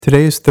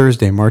Today is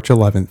Thursday, March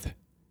 11th.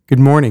 Good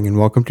morning and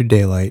welcome to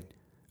Daylight,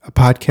 a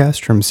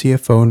podcast from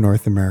CFO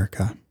North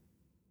America.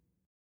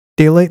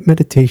 Daylight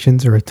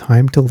meditations are a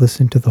time to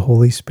listen to the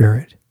Holy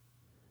Spirit.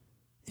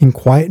 In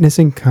quietness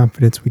and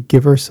confidence, we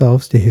give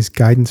ourselves to His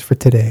guidance for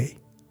today,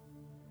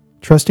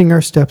 trusting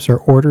our steps are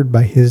ordered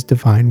by His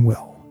divine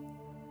will.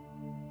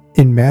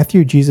 In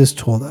Matthew, Jesus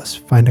told us,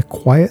 find a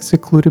quiet,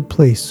 secluded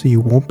place so you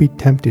won't be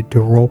tempted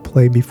to role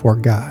play before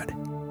God.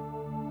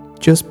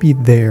 Just be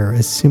there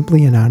as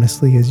simply and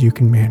honestly as you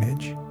can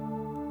manage.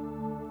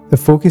 The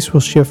focus will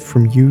shift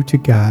from you to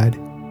God,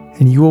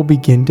 and you will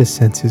begin to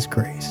sense His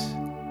grace.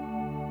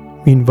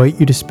 We invite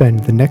you to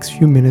spend the next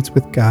few minutes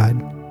with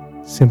God,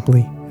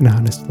 simply and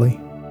honestly.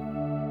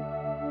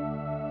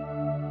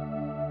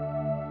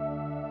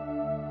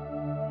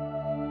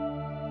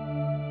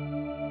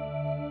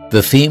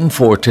 The theme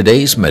for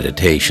today's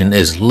meditation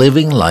is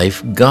Living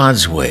Life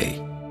God's Way,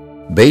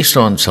 based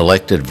on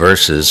selected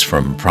verses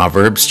from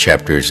Proverbs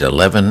chapters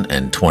 11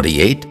 and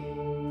 28,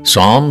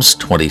 Psalms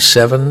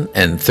 27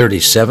 and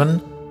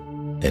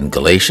 37, and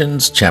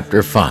Galatians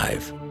chapter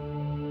 5.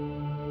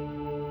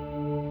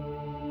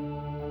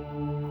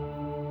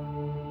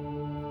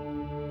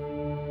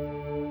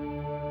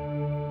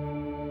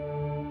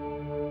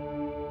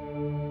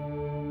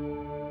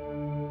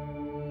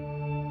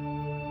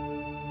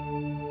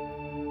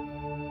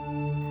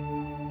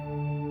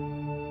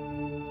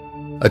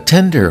 A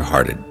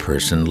tender-hearted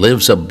person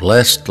lives a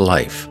blessed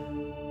life.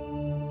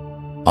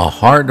 A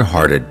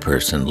hard-hearted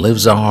person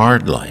lives a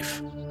hard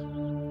life.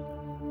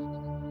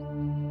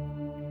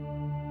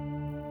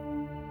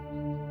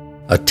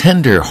 A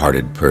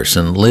tender-hearted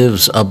person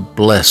lives a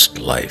blessed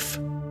life.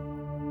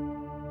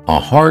 A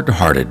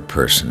hard-hearted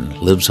person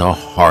lives a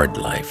hard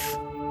life.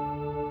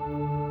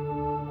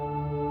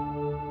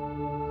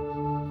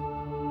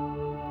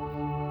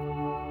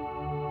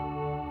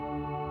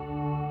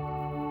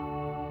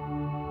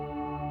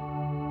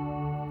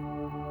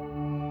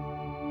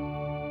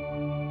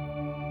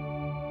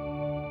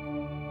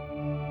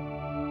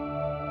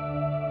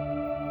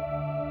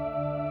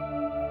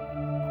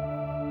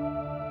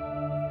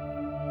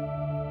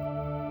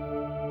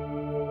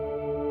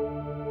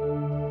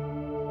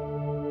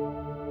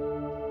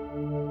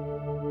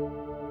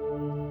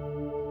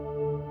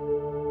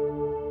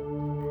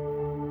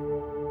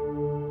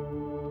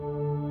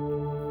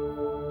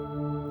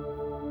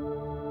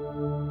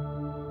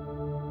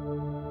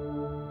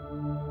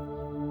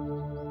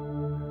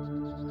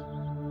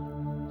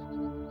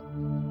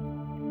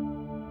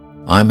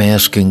 I'm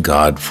asking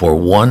God for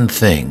one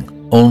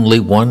thing, only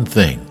one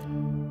thing,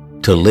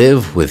 to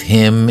live with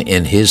Him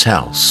in His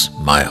house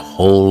my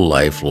whole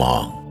life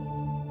long.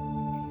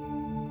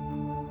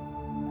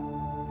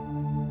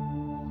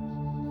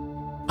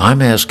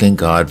 I'm asking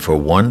God for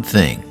one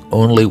thing,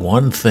 only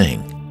one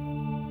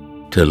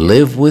thing, to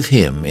live with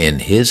Him in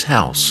His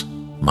house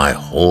my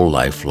whole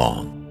life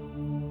long.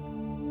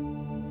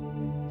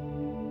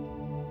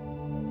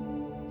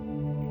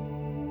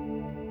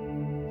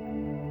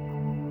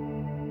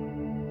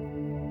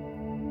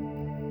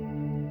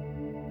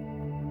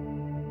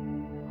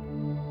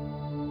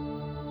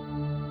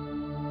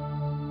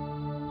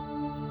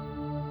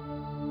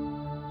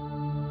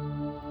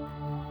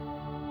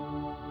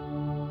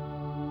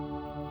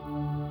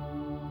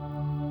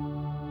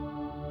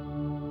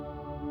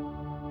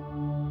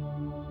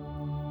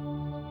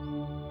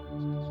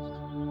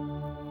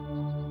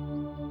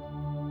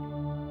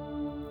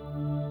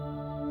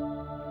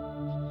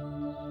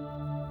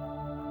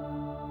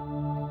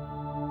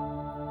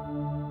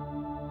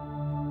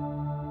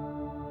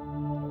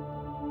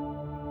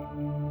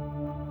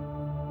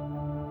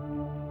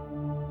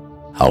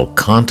 I'll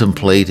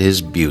contemplate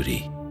His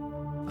beauty.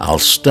 I'll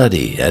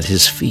study at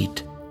His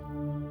feet.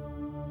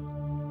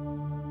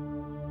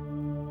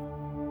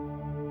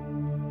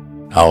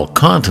 I'll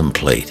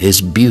contemplate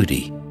His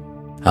beauty.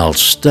 I'll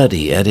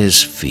study at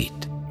His feet.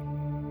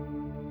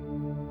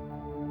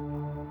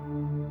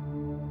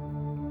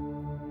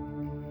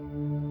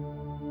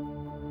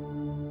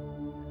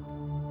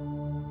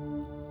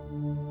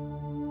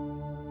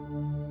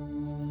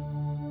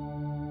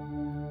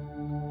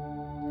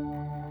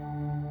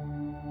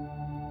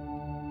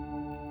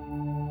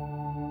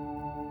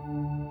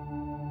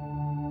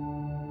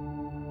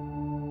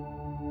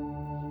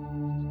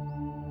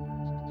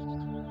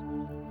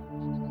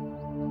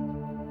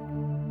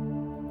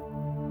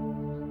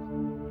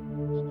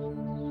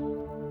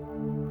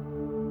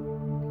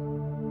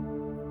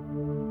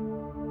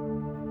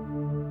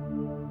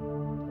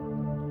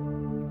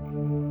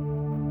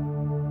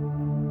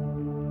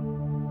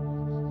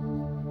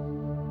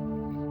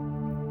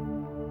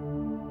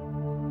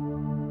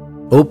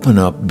 Open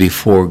up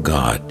before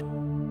God.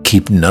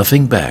 Keep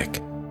nothing back.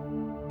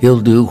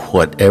 He'll do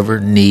whatever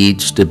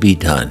needs to be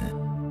done.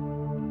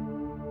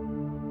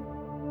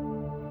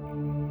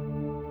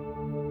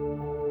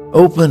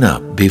 Open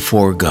up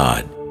before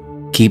God.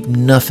 Keep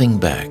nothing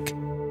back.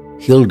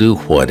 He'll do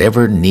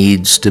whatever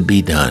needs to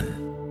be done.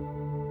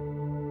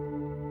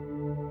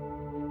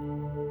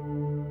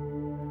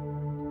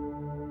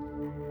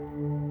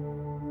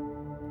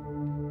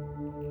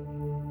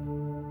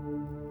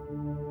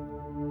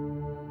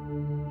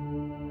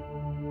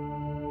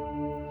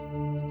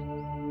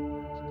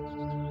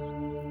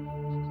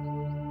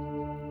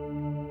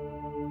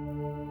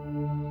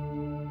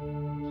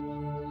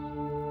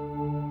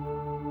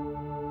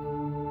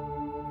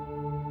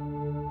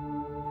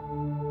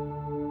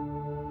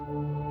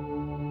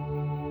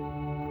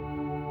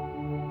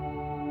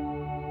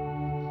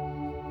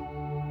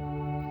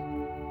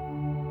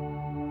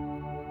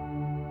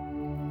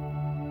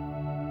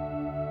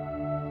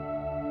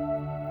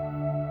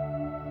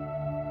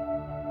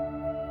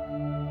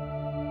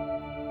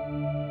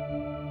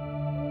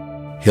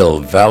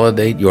 He'll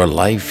validate your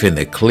life in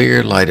the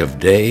clear light of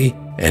day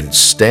and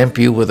stamp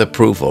you with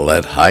approval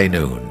at high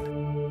noon.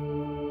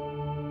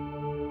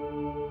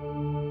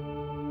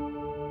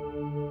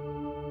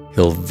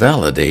 He'll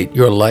validate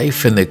your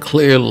life in the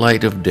clear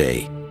light of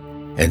day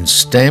and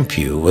stamp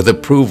you with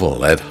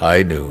approval at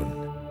high noon.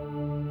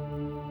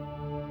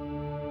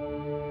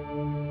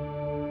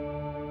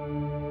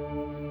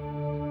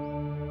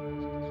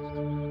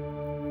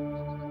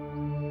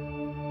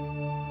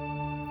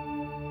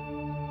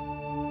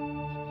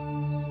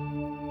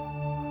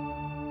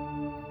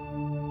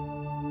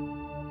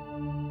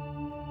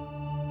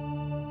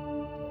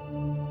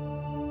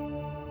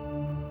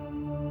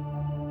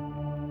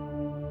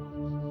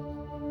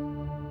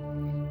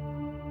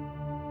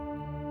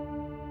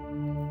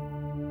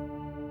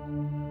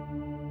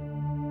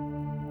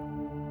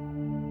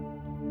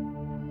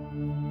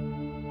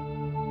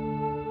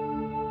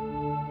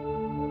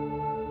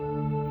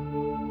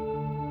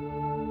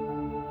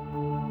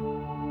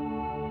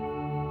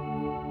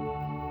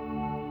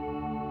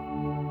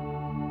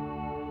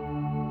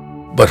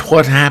 But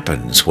what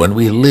happens when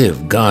we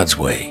live God's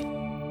way?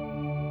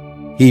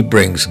 He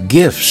brings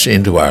gifts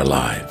into our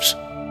lives.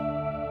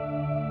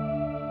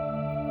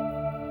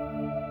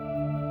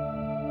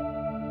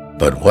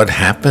 But what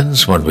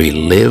happens when we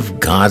live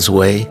God's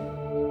way?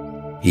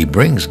 He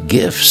brings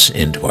gifts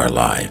into our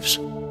lives.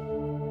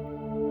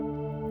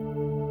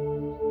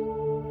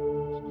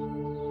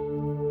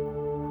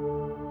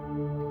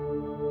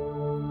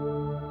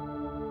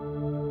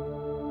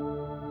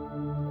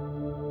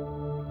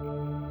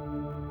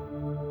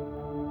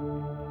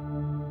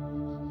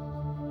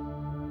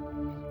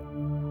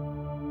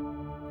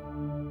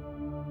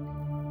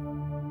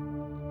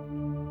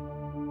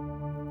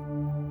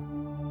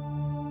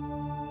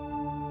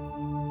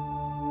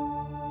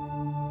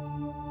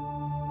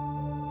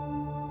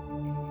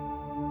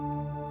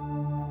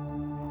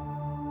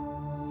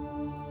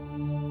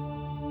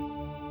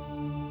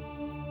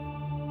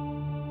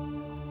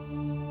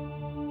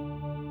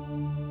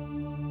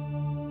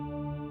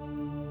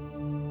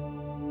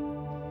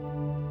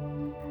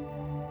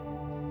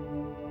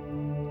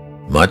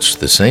 Much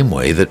the same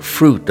way that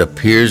fruit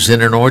appears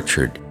in an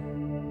orchard.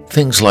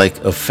 Things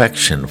like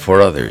affection for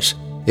others,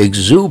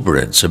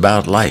 exuberance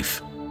about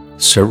life,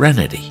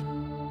 serenity.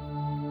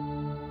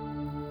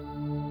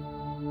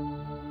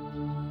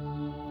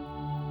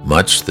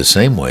 Much the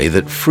same way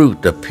that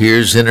fruit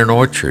appears in an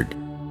orchard.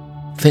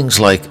 Things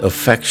like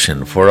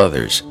affection for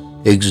others,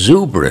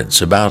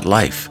 exuberance about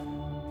life,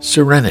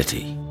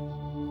 serenity.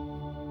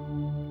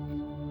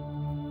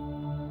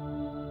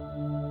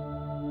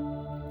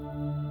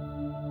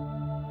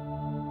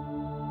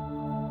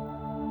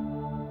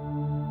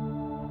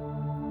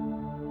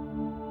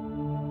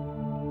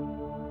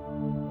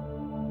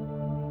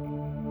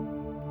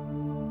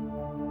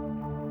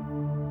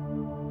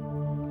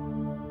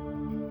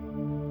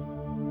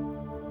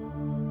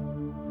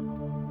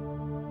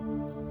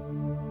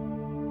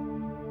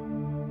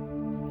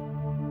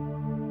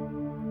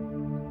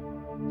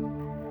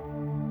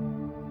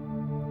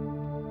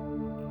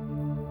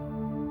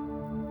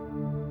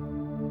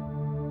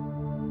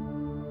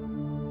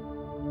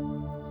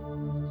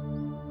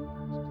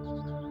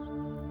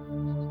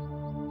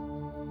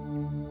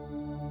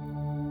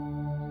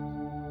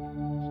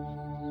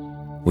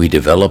 We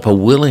develop a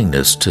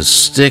willingness to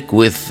stick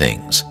with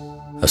things,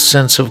 a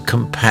sense of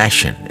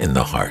compassion in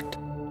the heart.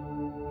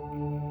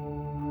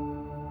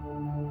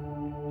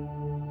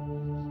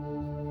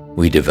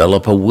 We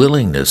develop a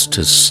willingness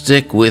to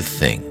stick with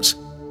things,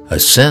 a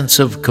sense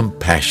of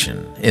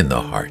compassion in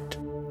the heart.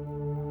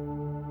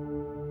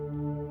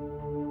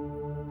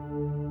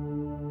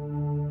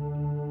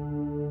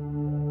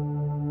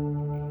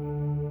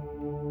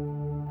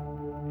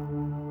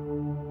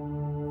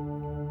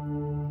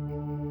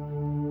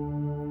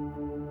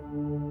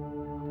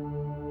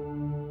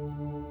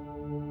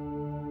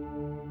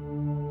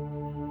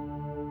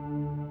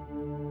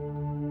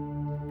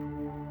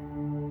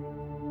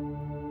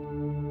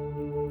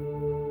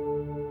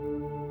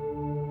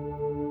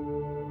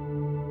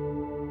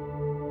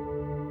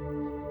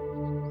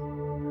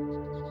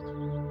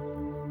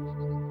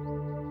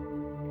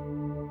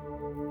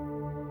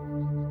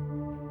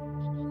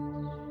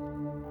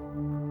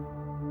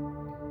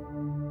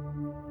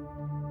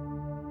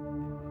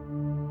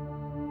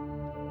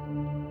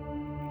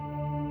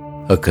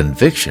 A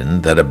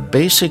conviction that a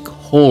basic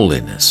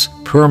holiness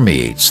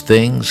permeates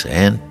things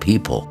and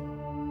people.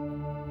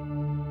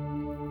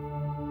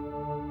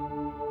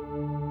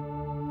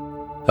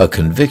 A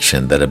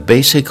conviction that a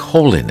basic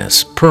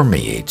holiness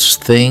permeates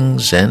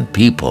things and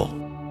people.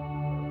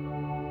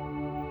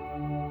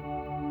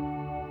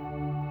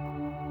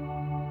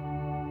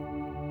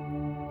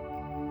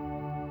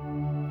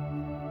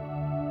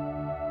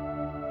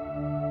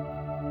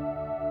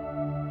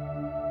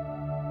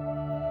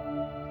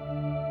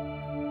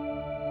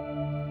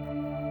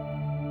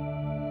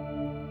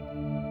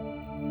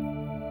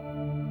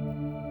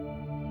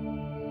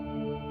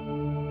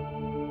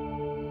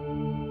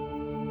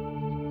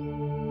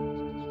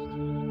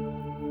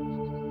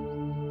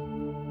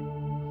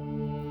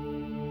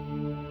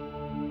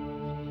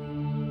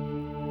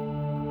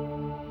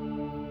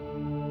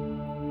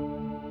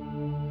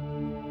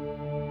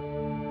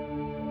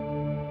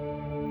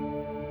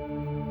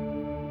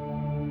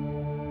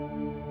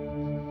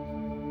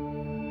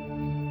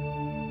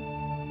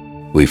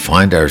 We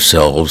find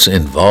ourselves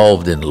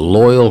involved in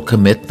loyal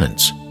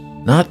commitments,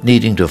 not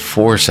needing to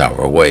force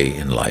our way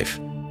in life,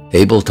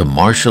 able to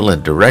marshal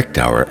and direct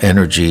our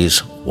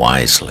energies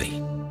wisely.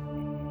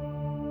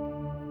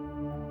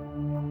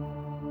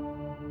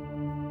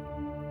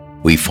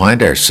 We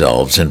find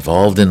ourselves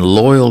involved in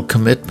loyal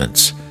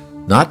commitments,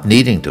 not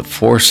needing to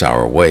force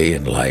our way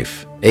in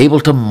life, able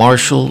to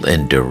marshal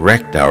and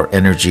direct our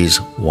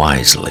energies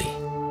wisely.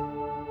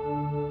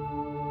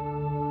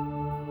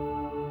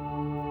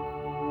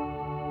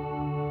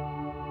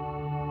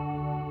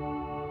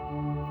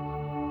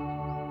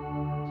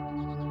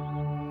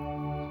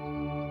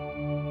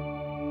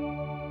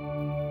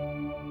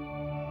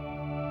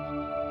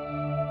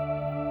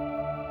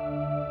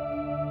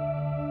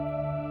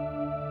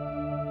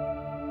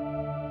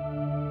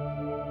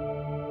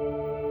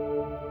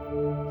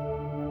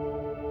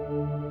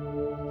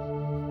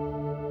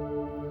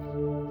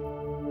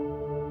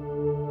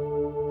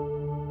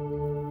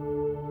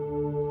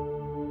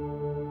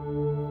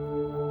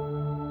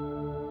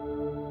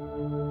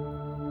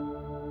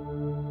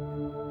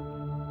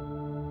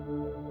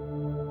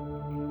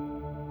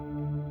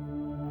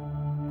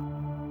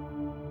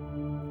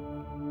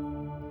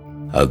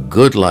 A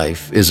good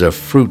life is a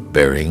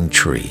fruit-bearing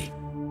tree.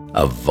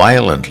 A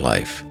violent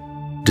life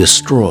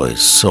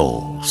destroys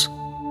souls.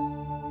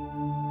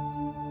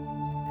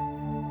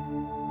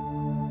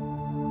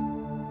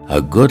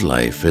 A good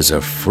life is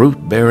a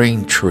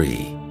fruit-bearing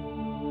tree.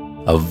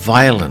 A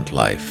violent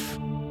life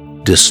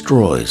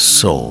destroys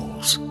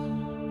souls.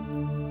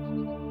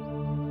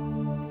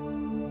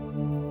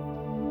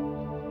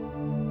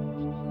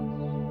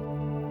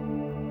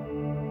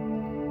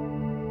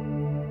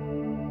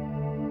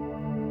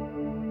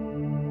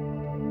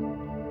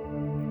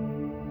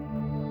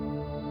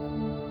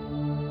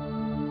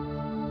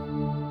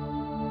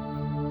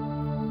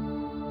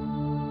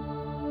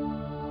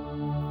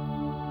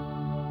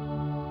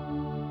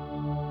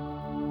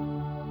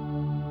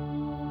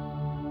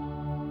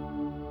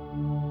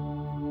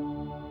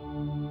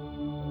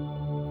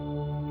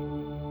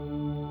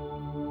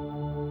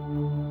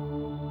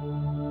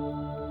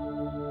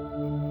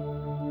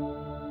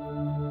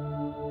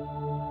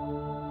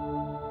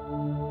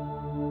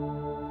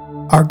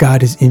 Our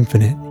God is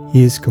infinite.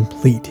 He is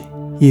complete.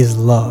 He is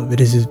love. It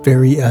is His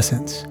very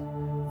essence.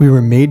 We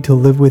were made to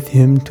live with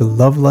Him, to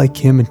love like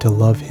Him, and to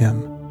love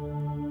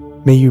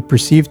Him. May you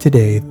perceive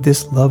today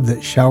this love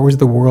that showers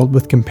the world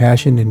with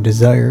compassion and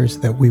desires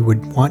that we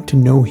would want to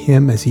know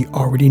Him as He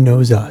already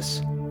knows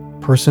us,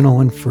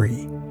 personal and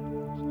free.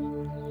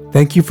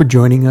 Thank you for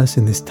joining us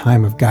in this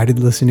time of guided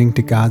listening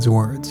to God's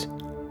words.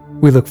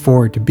 We look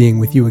forward to being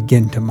with you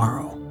again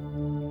tomorrow.